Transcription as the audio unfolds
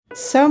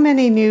So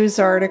many news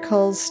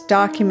articles,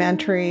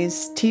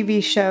 documentaries,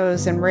 TV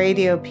shows, and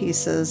radio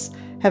pieces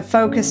have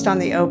focused on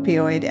the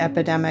opioid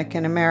epidemic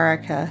in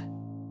America.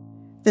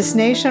 This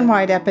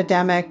nationwide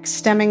epidemic,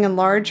 stemming in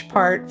large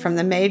part from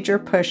the major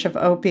push of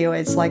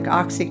opioids like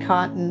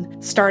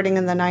OxyContin starting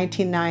in the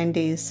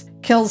 1990s,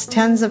 kills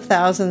tens of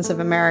thousands of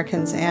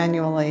Americans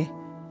annually.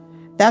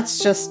 That's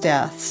just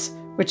deaths,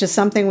 which is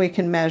something we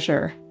can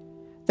measure.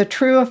 The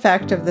true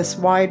effect of this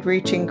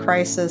wide-reaching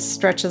crisis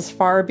stretches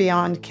far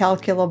beyond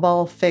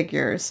calculable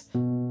figures.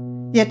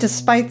 Yet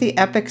despite the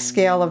epic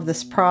scale of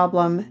this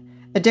problem,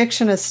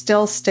 addiction is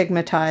still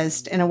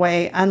stigmatized in a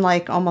way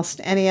unlike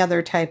almost any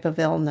other type of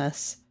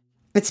illness.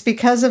 It's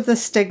because of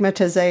this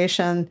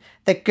stigmatization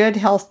that good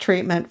health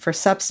treatment for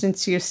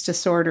substance use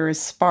disorder is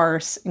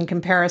sparse in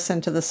comparison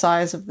to the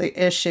size of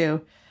the issue,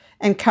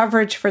 and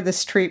coverage for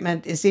this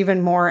treatment is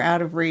even more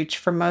out of reach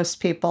for most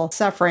people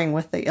suffering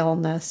with the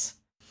illness.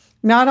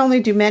 Not only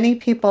do many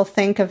people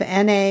think of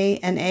NA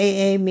and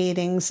AA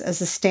meetings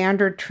as a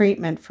standard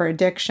treatment for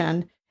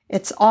addiction,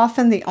 it's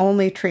often the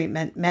only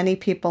treatment many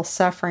people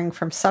suffering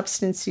from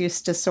substance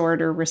use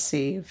disorder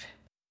receive.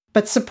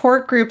 But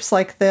support groups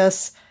like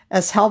this,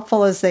 as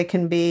helpful as they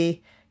can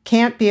be,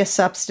 can't be a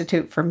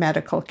substitute for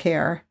medical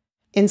care.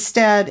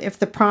 Instead, if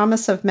the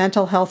promise of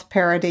mental health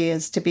parity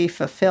is to be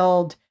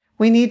fulfilled,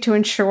 we need to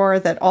ensure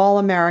that all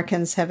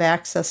Americans have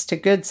access to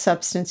good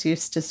substance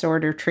use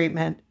disorder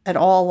treatment at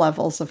all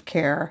levels of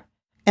care.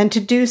 And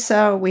to do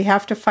so, we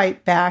have to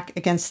fight back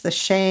against the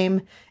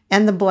shame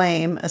and the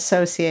blame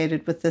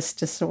associated with this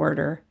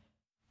disorder.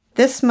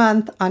 This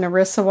month on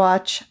Arisa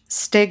Watch,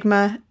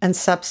 Stigma and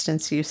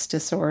Substance Use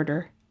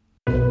Disorder.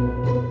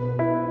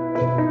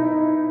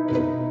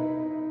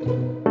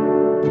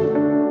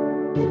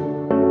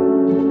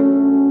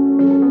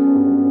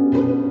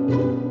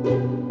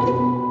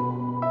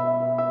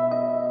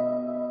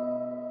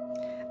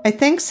 I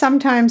think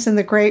sometimes in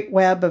the great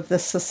web of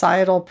this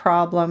societal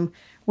problem,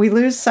 we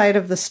lose sight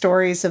of the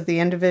stories of the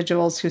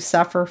individuals who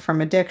suffer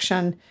from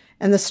addiction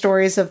and the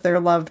stories of their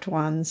loved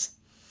ones.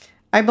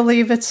 I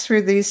believe it's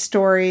through these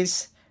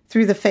stories,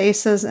 through the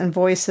faces and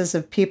voices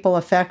of people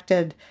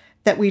affected,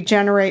 that we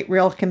generate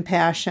real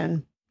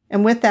compassion,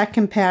 and with that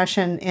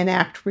compassion,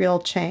 enact real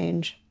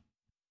change.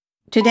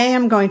 Today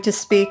I'm going to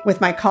speak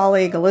with my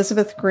colleague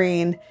Elizabeth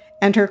Green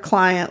and her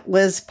client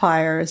Liz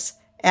Pyers,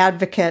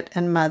 advocate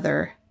and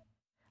mother.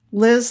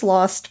 Liz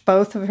lost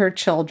both of her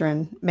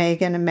children,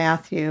 Megan and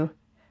Matthew,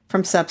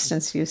 from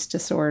substance use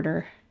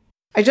disorder.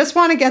 I just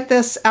want to get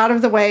this out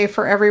of the way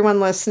for everyone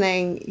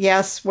listening.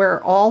 Yes,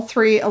 we're all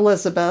three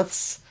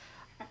Elizabeths.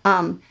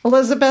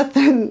 Elizabeth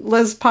and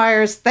Liz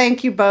Pyers,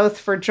 thank you both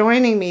for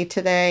joining me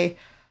today.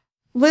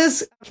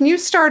 Liz, can you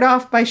start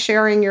off by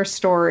sharing your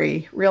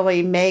story,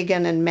 really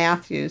Megan and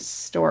Matthew's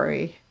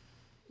story?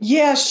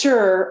 Yeah,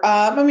 sure.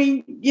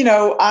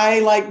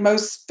 I, like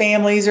most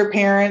families or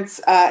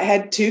parents,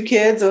 had two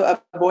kids, a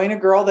boy and a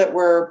girl that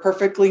were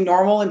perfectly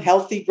normal and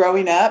healthy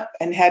growing up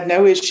and had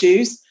no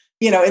issues.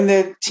 In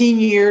the teen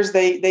years,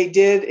 they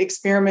did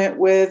experiment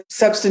with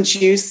substance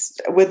use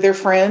with their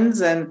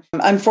friends. And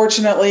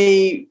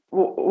unfortunately,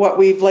 what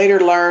we've later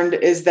learned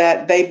is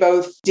that they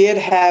both did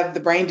have the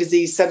brain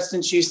disease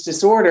substance use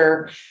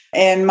disorder.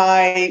 And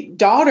my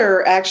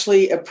daughter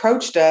actually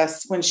approached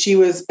us when she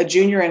was a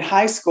junior in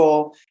high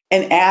school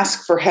and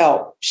asked for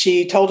help.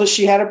 She told us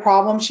she had a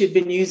problem. She had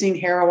been using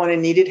heroin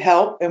and needed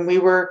help. And we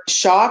were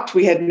shocked.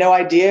 We had no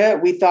idea.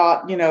 We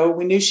thought,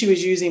 we knew she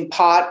was using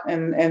pot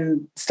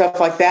and stuff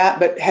like that,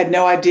 but had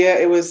no idea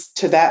it was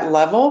to that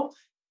level.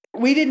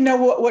 We didn't know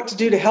what to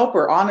do to help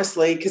her,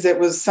 honestly, because it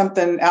was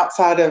something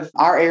outside of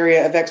our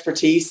area of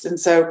expertise. And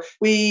so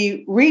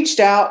we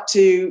reached out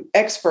to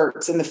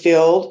experts in the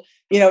field.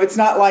 It's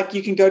not like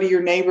you can go to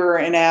your neighbor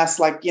and ask,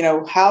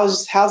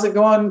 how's it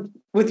going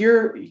with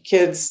your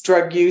kids'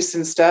 drug use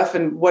and stuff,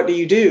 and what do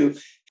you do?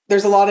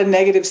 There's a lot of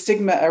negative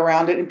stigma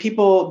around it, and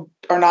people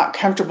are not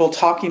comfortable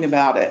talking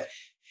about it.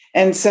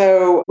 And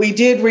so we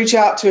did reach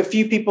out to a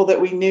few people that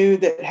we knew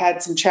that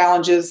had some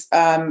challenges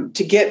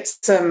to get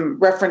some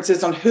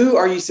references on who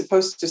are you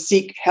supposed to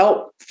seek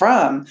help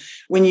from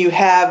when you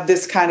have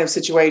this kind of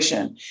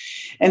situation.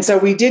 And so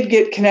we did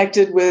get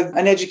connected with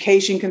an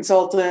education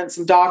consultant,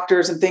 some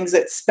doctors and things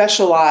that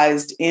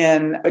specialized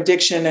in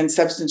addiction and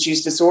substance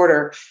use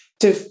disorder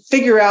to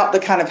figure out the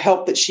kind of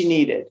help that she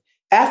needed.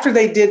 After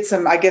they did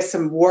some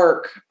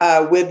work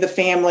with the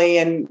family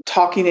and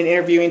talking and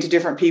interviewing to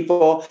different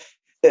people,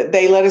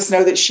 they let us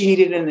know that she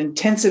needed an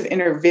intensive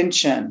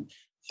intervention,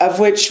 of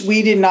which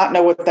we did not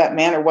know what that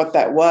meant or what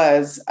that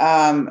was.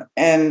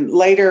 And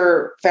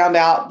later found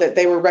out that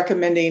they were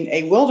recommending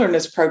a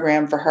wilderness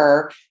program for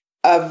her,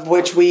 of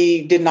which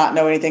we did not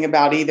know anything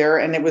about either.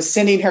 And it was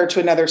sending her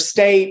to another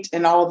state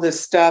and all of this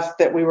stuff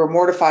that we were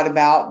mortified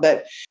about.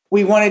 But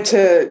we wanted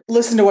to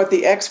listen to what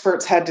the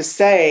experts had to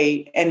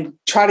say and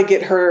try to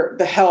get her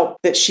the help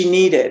that she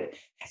needed.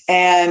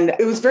 And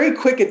it was very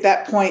quick at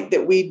that point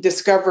that we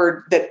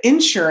discovered that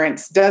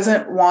insurance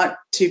doesn't want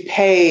to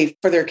pay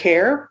for their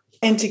care.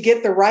 And to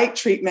get the right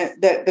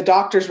treatment that the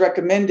doctors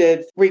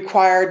recommended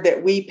required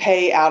that we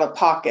pay out of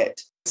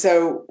pocket.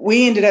 So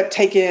we ended up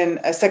taking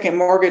a second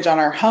mortgage on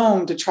our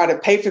home to try to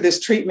pay for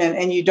this treatment.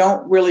 And you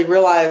don't really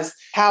realize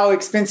how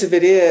expensive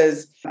it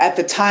is at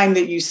the time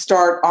that you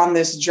start on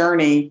this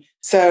journey.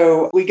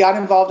 So we got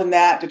involved in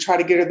that to try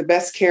to get her the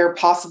best care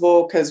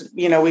possible because,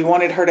 we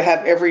wanted her to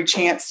have every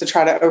chance to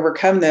try to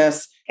overcome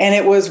this. And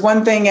it was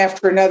one thing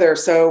after another.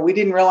 So we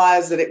didn't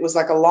realize that it was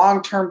like a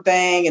long-term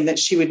thing and that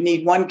she would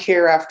need one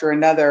care after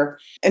another.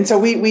 And so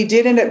we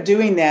did end up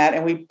doing that.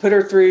 And we put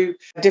her through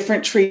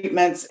different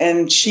treatments,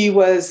 and she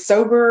was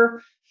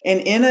sober and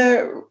in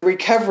a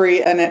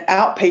recovery and an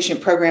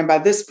outpatient program by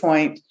this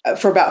point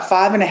for about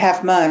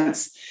 5.5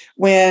 months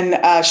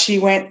when she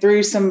went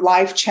through some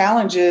life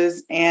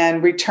challenges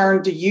and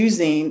returned to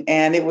using,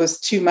 and it was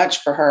too much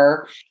for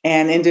her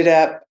and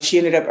she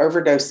ended up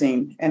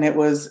overdosing, and it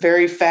was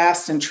very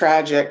fast and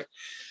tragic.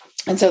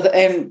 And so,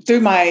 and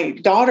through my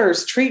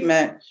daughter's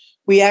treatment,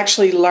 we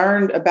actually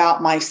learned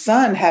about my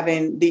son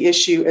having the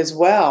issue as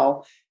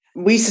well.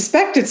 We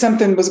suspected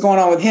something was going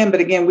on with him,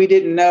 but again, we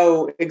didn't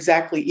know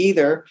exactly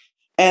either.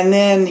 And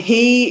then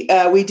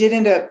we did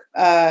end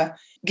up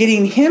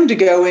getting him to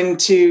go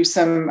into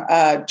some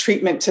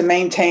treatment to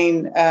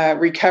maintain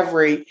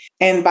recovery.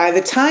 And by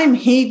the time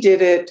he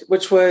did it,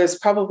 which was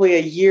probably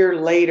a year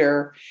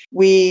later,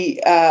 we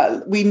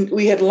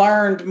had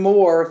learned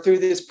more through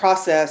this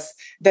process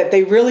that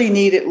they really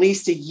need at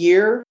least a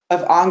year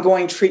of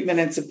ongoing treatment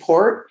and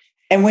support.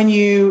 And when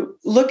you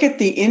look at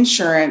the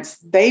insurance,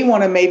 they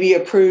want to maybe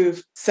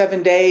approve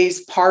 7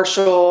 days,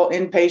 partial,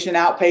 inpatient,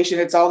 outpatient.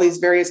 It's all these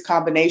various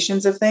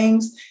combinations of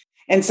things.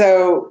 And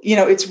so,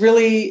 it's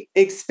really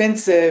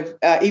expensive,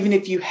 even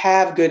if you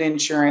have good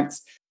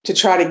insurance, to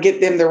try to get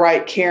them the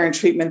right care and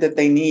treatment that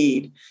they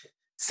need.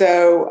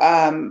 So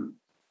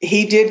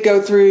he did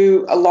go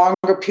through a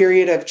longer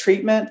period of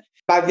treatment.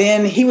 By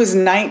then, he was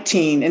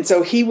 19. And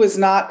so he was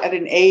not at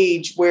an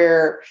age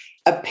where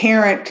a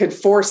parent could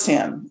force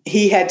him.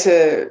 He had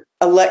to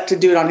elect to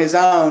do it on his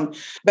own.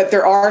 But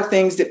there are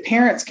things that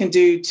parents can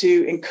do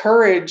to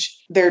encourage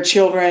their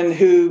children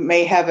who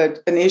may have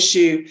an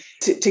issue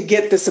to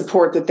get the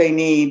support that they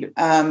need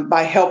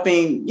by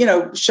helping,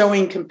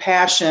 showing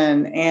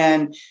compassion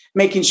and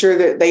making sure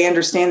that they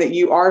understand that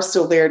you are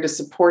still there to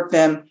support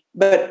them,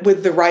 but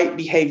with the right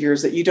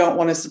behaviors, that you don't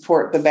want to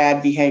support the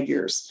bad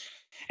behaviors.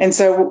 And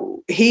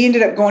so he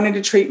ended up going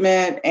into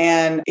treatment,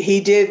 and he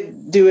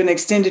did do an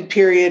extended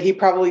period. He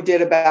probably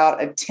did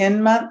about a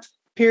 10-month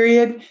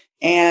period.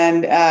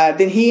 And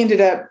then he ended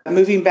up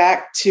moving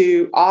back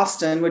to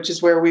Austin, which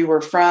is where we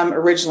were from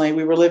originally.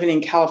 We were living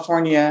in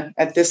California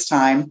at this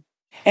time.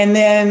 And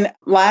then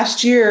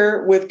last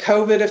year, with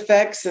COVID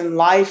effects and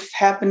life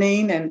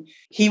happening, and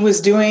he was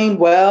doing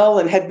well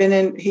and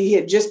he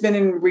had just been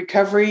in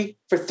recovery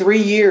for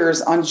 3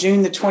 years on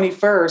June the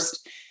 21st.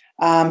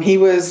 He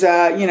was,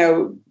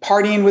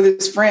 partying with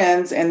his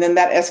friends, and then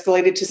that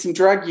escalated to some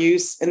drug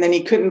use. And then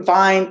he couldn't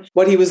find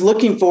what he was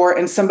looking for,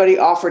 and somebody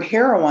offered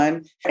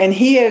heroin. And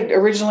he had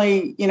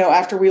originally,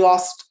 after we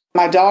lost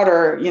my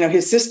daughter,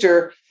 his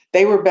sister,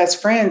 they were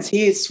best friends.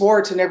 He had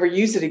swore to never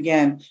use it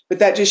again. But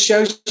that just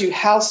shows you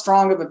how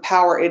strong of a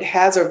power it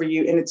has over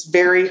you. And it's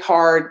very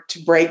hard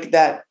to break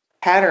that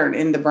pattern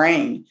in the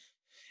brain.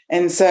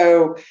 And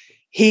so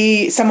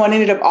someone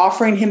ended up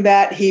offering him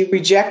that. He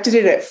rejected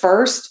it at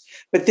first.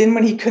 But then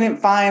when he couldn't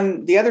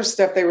find the other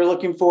stuff they were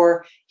looking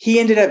for, he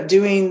ended up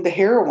doing the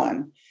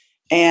heroin.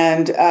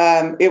 And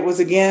it was,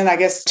 again, I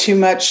guess, too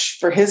much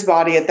for his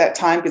body at that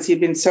time because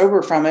he'd been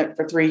sober from it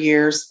for 3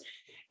 years.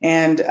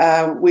 And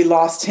we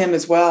lost him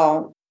as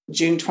well,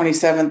 June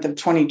 27th of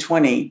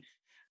 2020.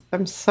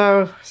 I'm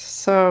so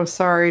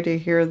sorry to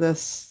hear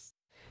this.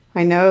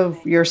 I know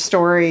your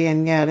story,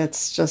 and yet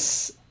it's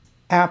just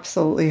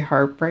absolutely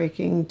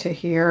heartbreaking to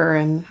hear.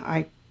 And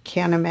I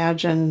can't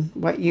imagine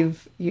what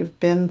you've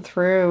been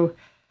through.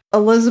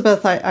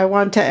 Elizabeth, I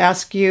want to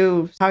ask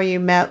you how you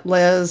met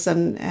Liz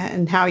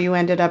and how you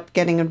ended up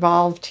getting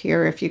involved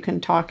here, if you can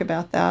talk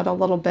about that a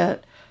little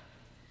bit.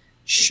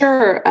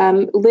 Sure.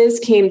 Liz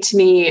came to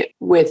me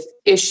with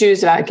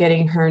issues about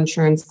getting her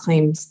insurance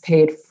claims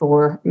paid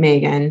for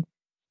Megan,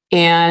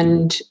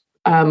 and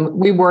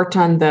we worked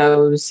on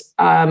those.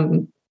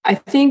 I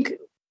think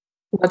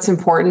what's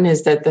important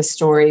is that the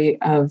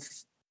story of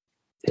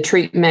the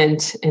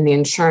treatment and the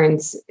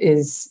insurance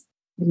is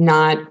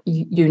not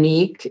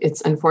unique.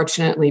 It's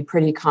unfortunately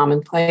pretty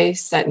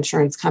commonplace that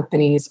insurance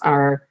companies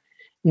are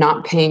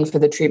not paying for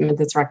the treatment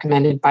that's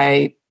recommended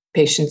by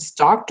patients'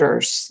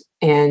 doctors,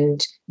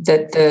 and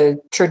that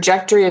the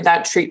trajectory of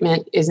that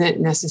treatment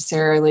isn't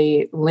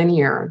necessarily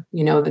linear.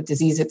 The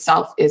disease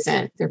itself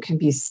isn't. There can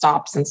be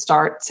stops and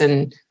starts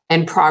and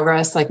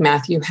progress like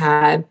Matthew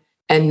had.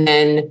 And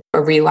then a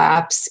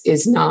relapse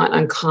is not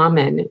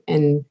uncommon.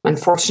 And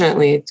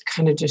unfortunately, it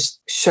kind of just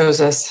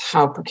shows us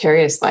how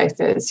precarious life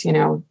is,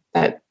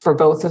 that for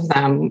both of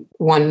them,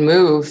 one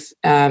move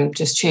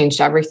just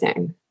changed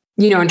everything.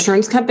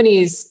 Insurance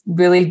companies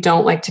really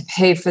don't like to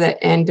pay for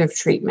the end of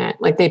treatment.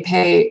 Like they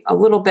pay a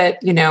little bit,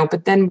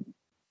 but then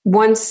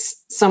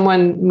once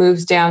someone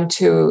moves down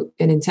to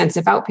an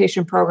intensive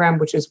outpatient program,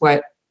 which is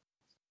what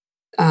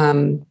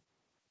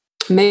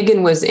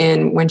Megan was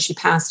in when she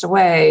passed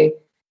away,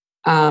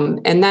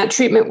 and that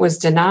treatment was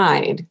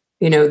denied.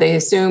 They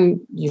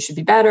assume you should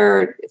be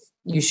better,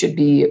 you should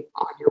be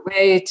on your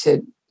way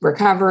to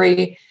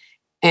recovery.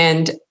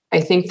 And I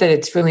think that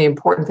it's really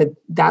important that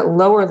that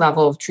lower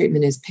level of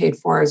treatment is paid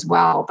for as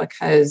well,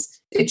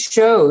 because it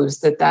shows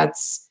that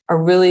that's a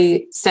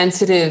really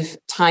sensitive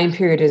time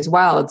period as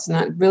well. It's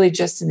not really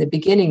just in the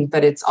beginning,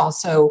 but it's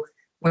also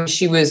when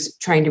she was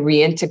trying to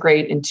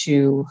reintegrate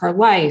into her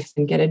life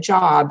and get a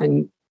job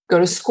and go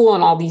to school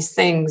and all these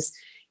things.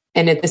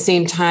 And at the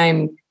same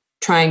time,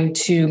 trying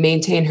to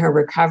maintain her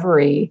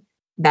recovery,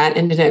 that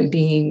ended up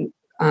being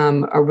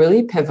a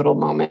really pivotal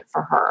moment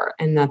for her.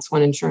 And that's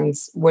when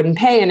insurance wouldn't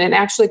pay. And it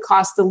actually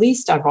cost the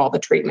least of all the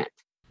treatment.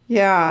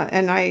 Yeah.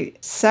 And I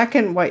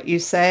second what you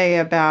say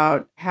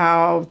about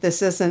how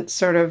this isn't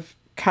sort of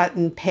cut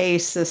and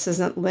paste. This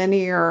isn't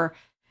linear.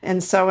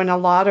 And so in a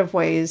lot of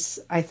ways,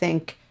 I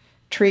think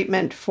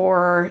treatment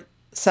for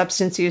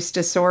substance use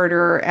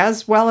disorder,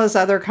 as well as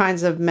other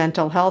kinds of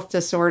mental health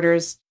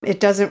disorders, it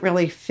doesn't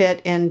really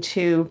fit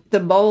into the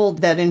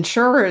mold that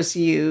insurers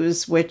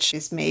use, which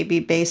is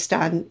maybe based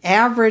on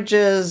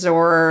averages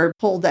or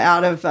pulled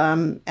out of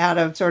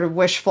sort of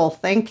wishful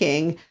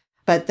thinking,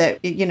 but that,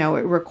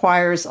 it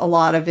requires a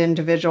lot of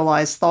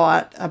individualized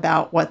thought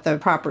about what the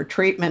proper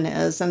treatment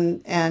is.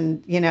 And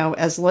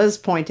as Liz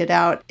pointed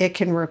out, it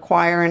can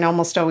require, and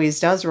almost always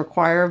does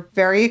require,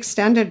 very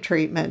extended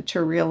treatment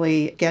to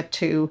really get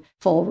to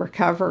full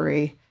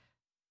recovery.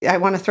 I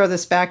want to throw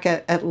this back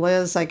at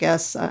Liz, I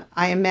guess.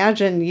 I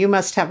imagine you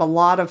must have a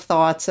lot of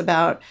thoughts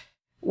about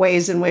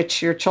ways in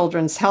which your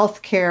children's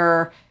health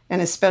care,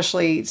 and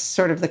especially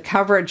sort of the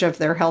coverage of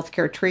their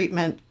healthcare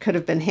treatment, could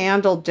have been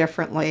handled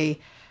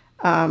differently.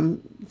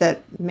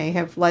 That may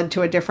have led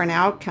to a different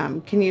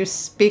outcome. Can you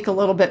speak a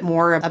little bit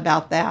more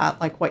about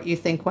that, like what you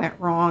think went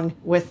wrong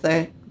with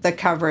the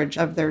coverage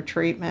of their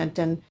treatment?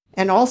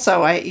 And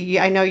also,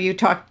 I know you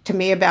talked to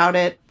me about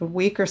it a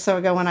week or so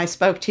ago when I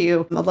spoke to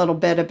you a little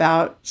bit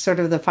about sort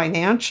of the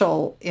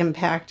financial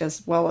impact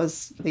as well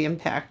as the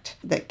impact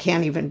that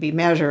can't even be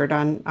measured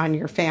on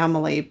your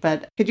family.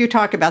 But could you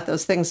talk about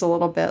those things a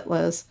little bit,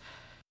 Liz?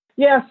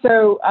 Yeah.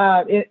 So,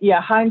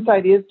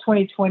 hindsight is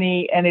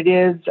 2020, and it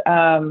is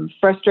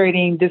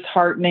frustrating,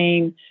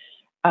 disheartening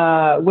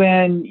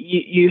when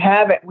you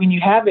have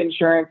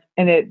insurance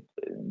and it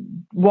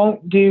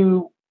won't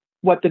do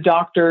what the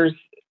doctors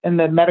and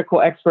the medical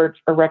experts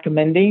are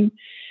recommending.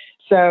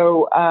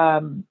 So,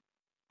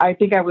 I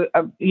think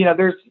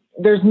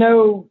there's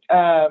no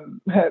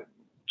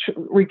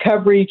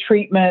recovery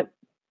treatment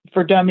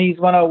for dummies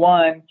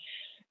 101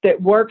 that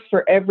works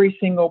for every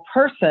single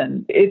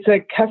person. It's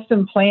a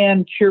custom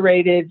plan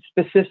curated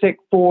specific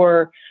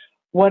for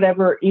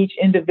whatever each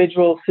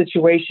individual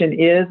situation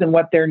is and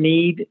what their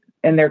need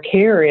and their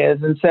care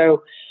is. And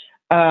so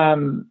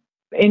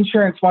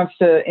insurance wants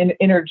to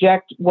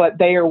interject what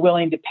they are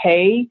willing to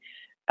pay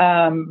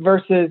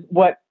versus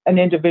what an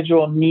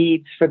individual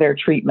needs for their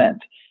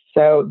treatment.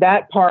 So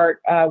that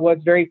part was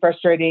very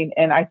frustrating.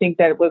 And I think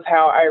that was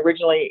how I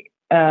originally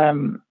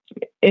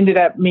ended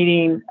up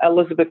meeting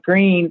Elizabeth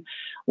Green.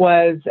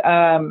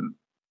 I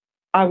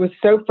was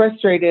so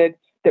frustrated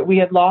that we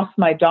had lost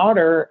my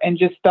daughter and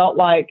just felt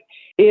like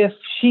if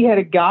she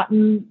had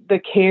gotten the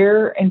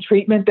care and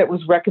treatment that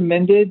was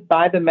recommended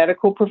by the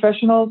medical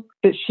professionals,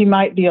 that she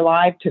might be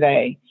alive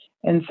today.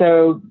 And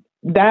so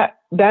that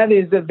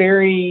is a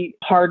very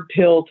hard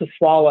pill to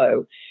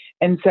swallow.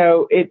 And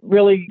so it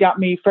really got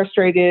me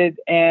frustrated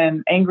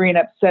and angry and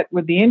upset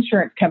with the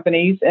insurance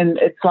companies. And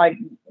it's like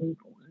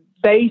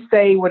they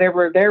say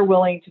whatever they're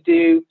willing to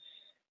do,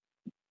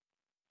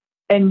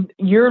 and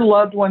your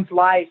loved one's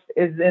life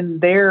is in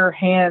their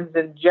hands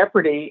in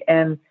jeopardy.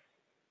 And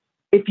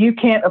if you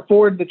can't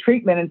afford the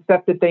treatment and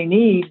stuff that they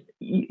need,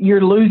 you're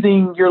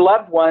losing your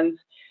loved ones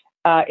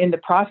in the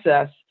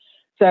process.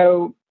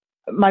 So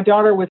my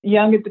daughter was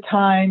young at the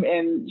time,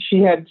 and she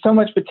had so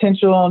much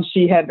potential, and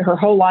she had her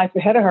whole life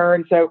ahead of her.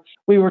 And so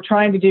we were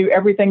trying to do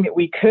everything that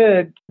we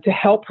could to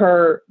help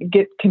her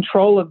get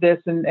control of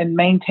this and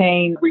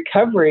maintain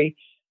recovery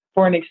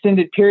for an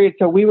extended period.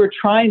 So we were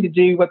trying to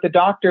do what the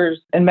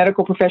doctors and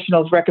medical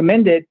professionals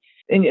recommended.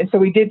 And so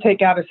we did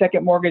take out a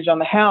second mortgage on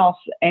the house.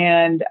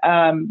 And,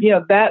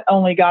 that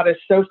only got us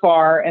so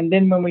far. And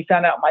then when we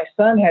found out my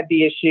son had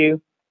the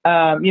issue,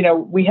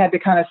 we had to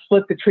kind of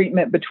split the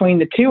treatment between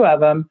the two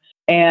of them.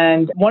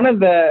 And one of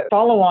the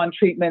follow-on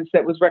treatments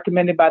that was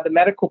recommended by the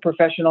medical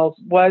professionals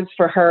was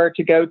for her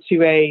to go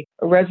to a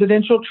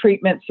residential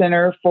treatment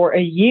center for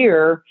a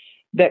year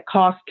that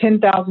cost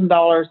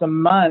 $10,000 a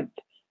month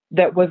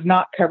that was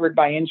not covered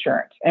by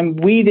insurance.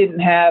 And we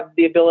didn't have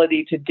the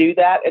ability to do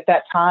that at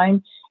that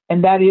time.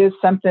 And that is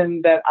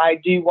something that I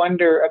do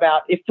wonder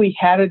about. If we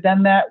had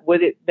done that,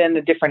 would it have been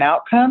a different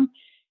outcome?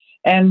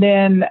 And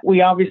then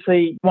we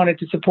obviously wanted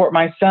to support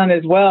my son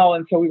as well.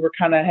 And so we were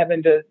kind of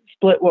having to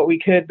split what we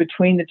could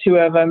between the two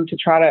of them to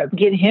try to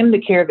get him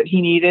the care that he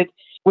needed.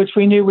 which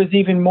we knew was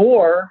even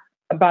more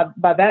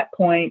by that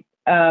point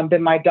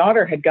than my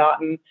daughter had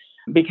gotten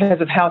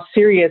because of how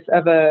serious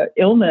of a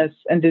illness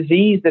and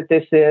disease that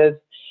this is.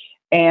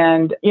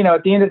 And,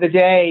 at the end of the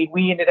day,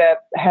 we ended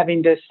up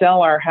having to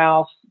sell our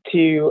house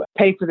to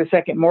pay for the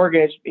second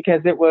mortgage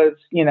because it was,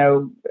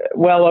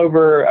 well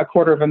over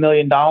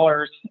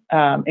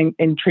 $250,000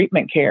 in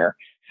treatment care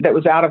that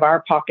was out of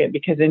our pocket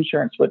because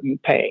insurance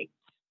wouldn't pay.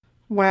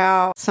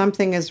 Wow.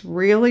 Something is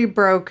really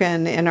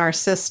broken in our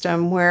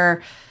system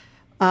where,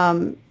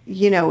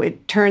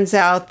 it turns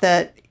out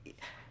that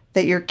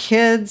your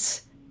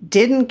kids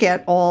didn't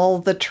get all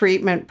the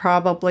treatment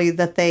probably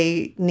that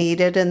they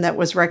needed and that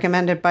was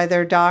recommended by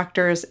their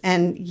doctors,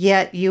 and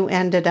yet you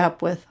ended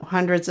up with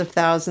hundreds of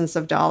thousands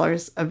of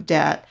dollars of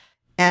debt.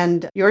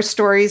 And your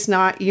story is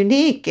not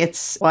unique.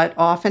 It's what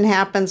often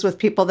happens with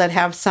people that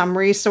have some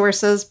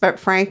resources, but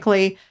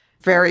frankly,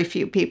 very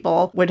few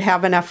people would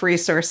have enough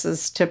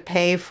resources to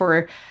pay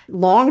for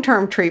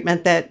long-term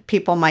treatment that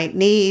people might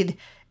need.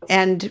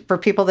 And for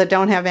people that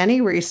don't have any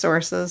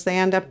resources, they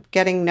end up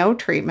getting no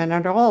treatment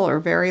at all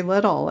or very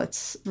little.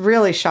 It's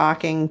really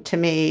shocking to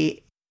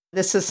me.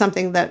 This is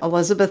something that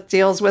Elizabeth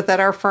deals with at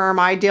our firm.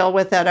 I deal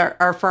with at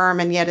our firm,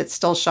 and yet it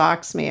still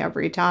shocks me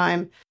every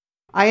time.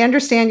 I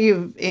understand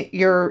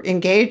you're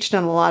engaged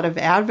in a lot of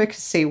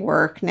advocacy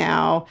work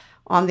now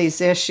on these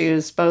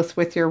issues, both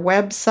with your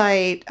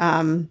website,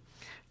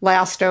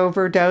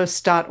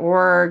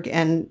 lastoverdose.org,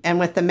 and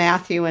with the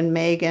Matthew and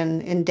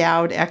Megan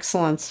Endowed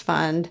Excellence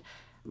Fund.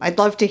 I'd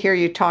love to hear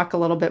you talk a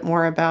little bit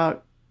more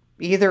about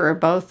either or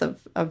both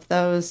of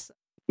those.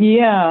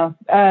 Yeah.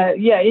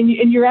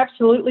 And you're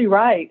absolutely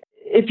right.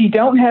 If you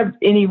don't have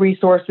any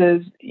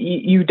resources,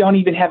 you don't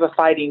even have a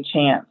fighting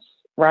chance,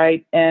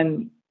 right?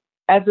 And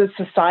as a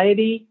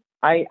society,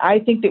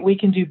 I think that we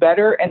can do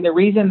better. And the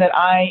reason that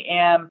I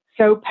am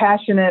so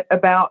passionate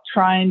about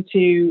trying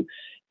to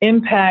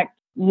impact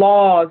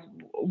laws,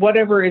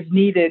 whatever is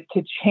needed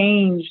to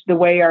change the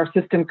way our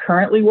system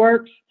currently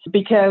works,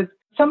 because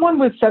someone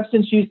with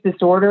substance use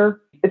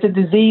disorder, it's a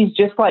disease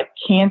just like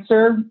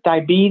cancer,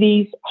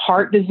 diabetes,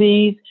 heart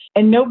disease,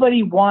 and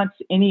nobody wants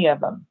any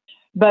of them.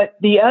 But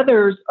the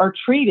others are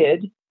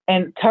treated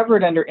and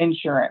covered under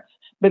insurance,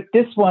 but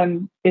this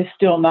one is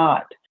still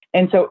not.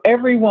 And so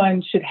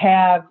everyone should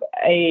have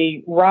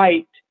a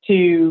right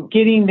to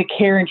getting the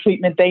care and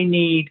treatment they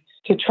need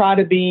to try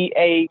to be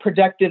a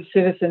productive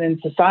citizen in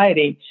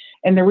society.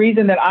 And the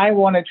reason that I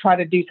want to try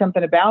to do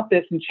something about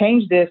this and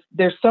change this,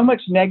 there's so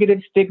much negative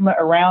stigma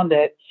around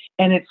it.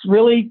 And it's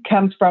really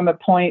comes from a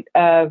point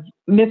of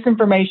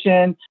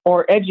misinformation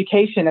or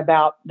education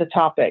about the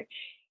topic.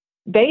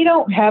 They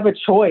don't have a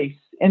choice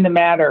in the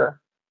matter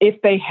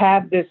if they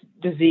have this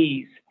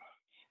disease.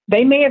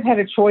 They may have had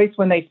a choice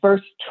when they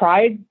first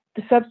tried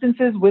the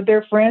substances with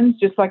their friends,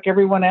 just like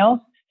everyone else.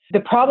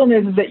 The problem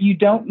is that you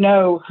don't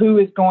know who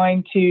is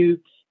going to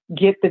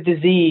get the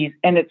disease,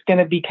 and it's going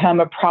to become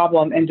a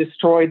problem and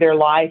destroy their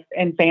life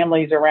and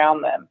families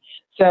around them.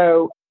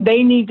 So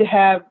they need to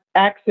have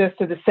access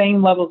to the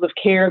same levels of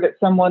care that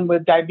someone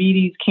with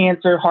diabetes,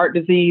 cancer, heart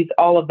disease,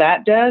 all of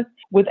that does,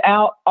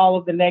 without all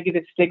of the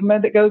negative stigma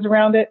that goes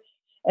around it.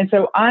 And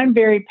so I'm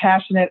very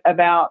passionate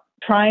about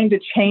trying to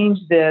change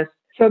this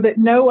so that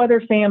no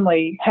other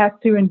family has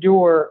to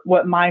endure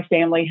what my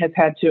family has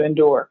had to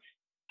endure.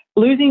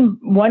 Losing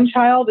one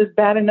child is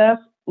bad enough.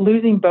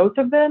 Losing both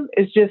of them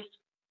is just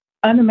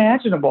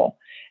unimaginable.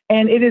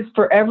 And it has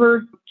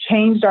forever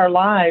changed our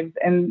lives.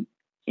 And,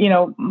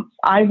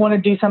 I want to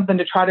do something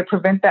to try to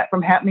prevent that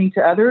from happening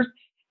to others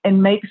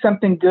and make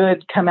something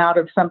good come out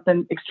of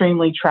something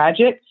extremely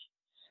tragic.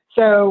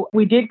 So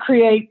we did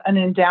create an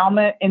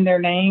endowment in their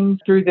name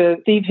through the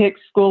Steve Hicks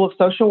School of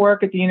Social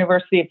Work at the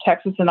University of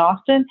Texas in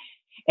Austin.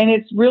 And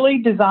it's really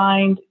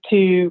designed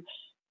to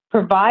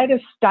provide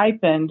a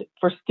stipend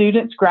for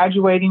students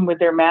graduating with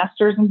their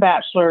master's and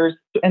bachelor's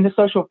in the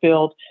social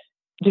field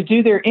to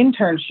do their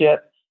internship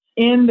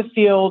in the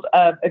field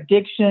of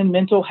addiction,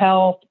 mental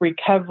health,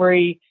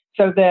 recovery,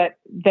 so that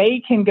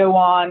they can go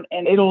on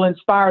and it'll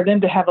inspire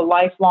them to have a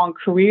lifelong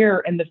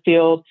career in the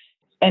field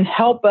and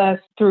help us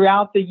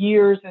throughout the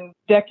years and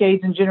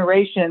decades and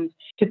generations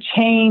to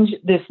change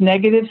this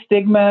negative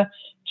stigma,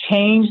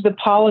 change the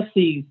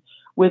policies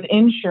with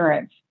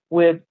insurance,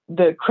 with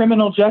the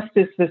criminal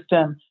justice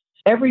system,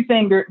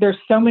 everything. There's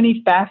so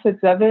many facets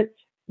of it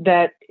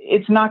that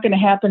it's not going to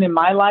happen in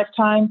my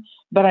lifetime,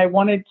 but I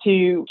wanted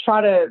to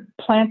try to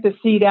plant the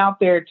seed out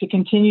there to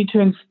continue to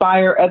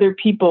inspire other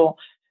people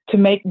to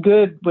make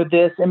good with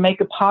this and make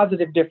a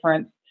positive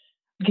difference,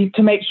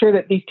 to make sure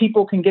that these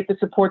people can get the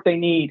support they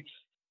need.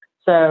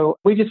 So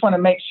we just want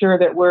to make sure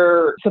that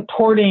we're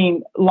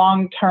supporting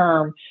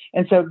long-term.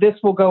 And so this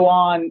will go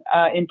on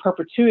in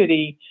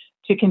perpetuity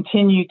to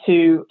continue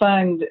to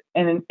fund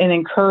and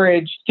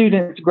encourage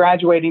students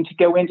graduating to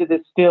go into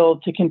this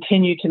field to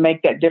continue to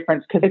make that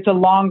difference, because it's a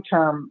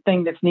long-term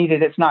thing that's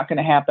needed. It's not going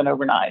to happen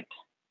overnight.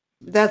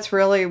 That's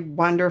really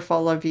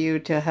wonderful of you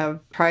to have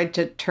tried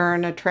to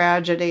turn a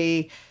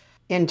tragedy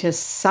into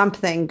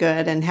something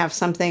good and have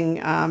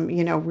something,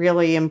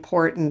 really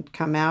important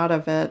come out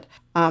of it.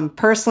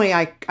 Personally,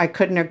 I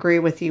couldn't agree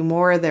with you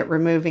more that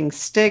removing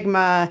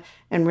stigma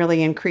and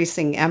really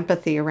increasing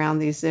empathy around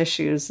these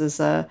issues is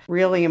a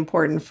really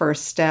important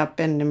first step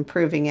in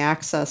improving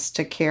access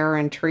to care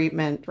and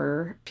treatment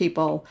for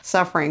people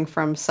suffering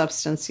from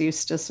substance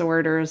use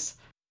disorders.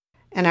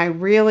 And I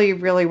really,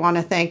 really want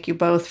to thank you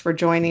both for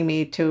joining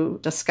me to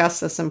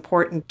discuss this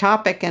important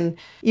topic, and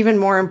even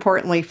more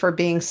importantly, for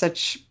being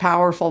such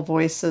powerful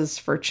voices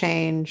for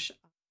change.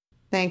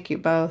 Thank you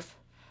both.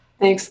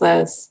 Thanks,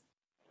 Liz.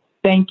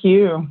 Thank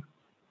you.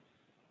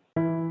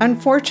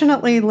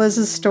 Unfortunately,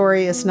 Liz's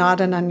story is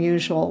not an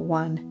unusual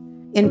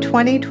one. In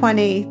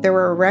 2020, there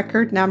were a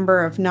record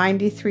number of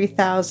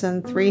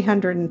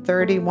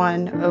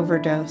 93,331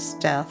 overdose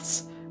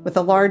deaths, with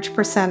a large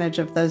percentage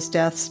of those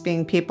deaths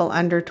being people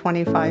under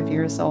 25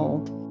 years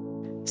old.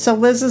 So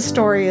Liz's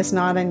story is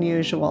not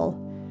unusual,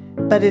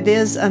 but it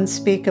is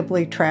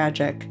unspeakably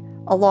tragic,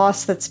 a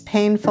loss that's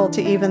painful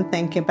to even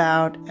think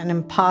about and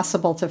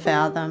impossible to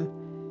fathom.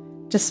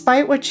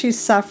 Despite what she's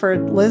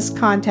suffered, Liz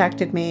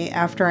contacted me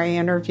after I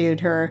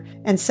interviewed her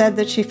and said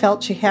that she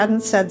felt she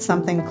hadn't said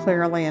something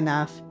clearly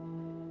enough.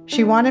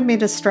 She wanted me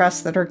to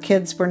stress that her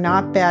kids were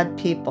not bad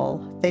people,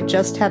 they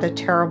just had a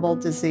terrible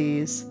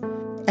disease.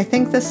 I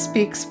think this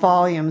speaks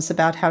volumes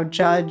about how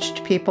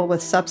judged people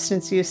with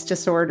substance use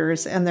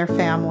disorders and their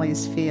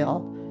families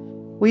feel.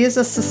 We as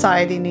a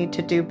society need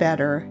to do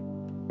better.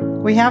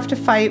 We have to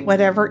fight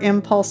whatever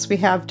impulse we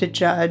have to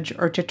judge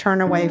or to turn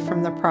away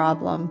from the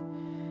problem.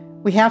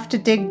 We have to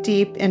dig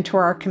deep into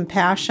our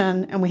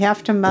compassion, and we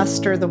have to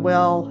muster the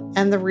will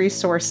and the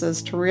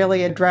resources to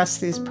really address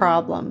these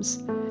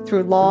problems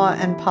through law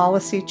and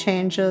policy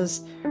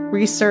changes,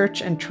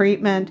 research and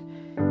treatment,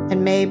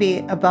 and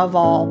maybe, above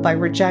all, by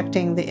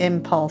rejecting the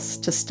impulse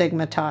to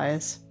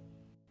stigmatize.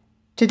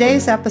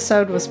 Today's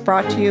episode was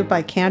brought to you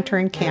by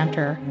Cantor &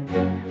 Cantor.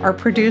 Our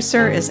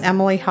producer is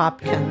Emily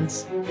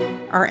Hopkins.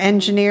 Our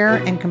engineer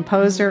and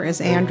composer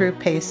is Andrew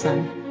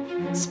Payson.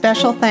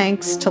 Special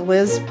thanks to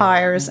Liz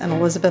Pyers and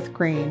Elizabeth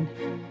Green.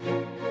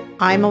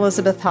 I'm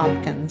Elizabeth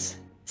Hopkins.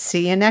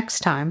 See you next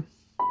time.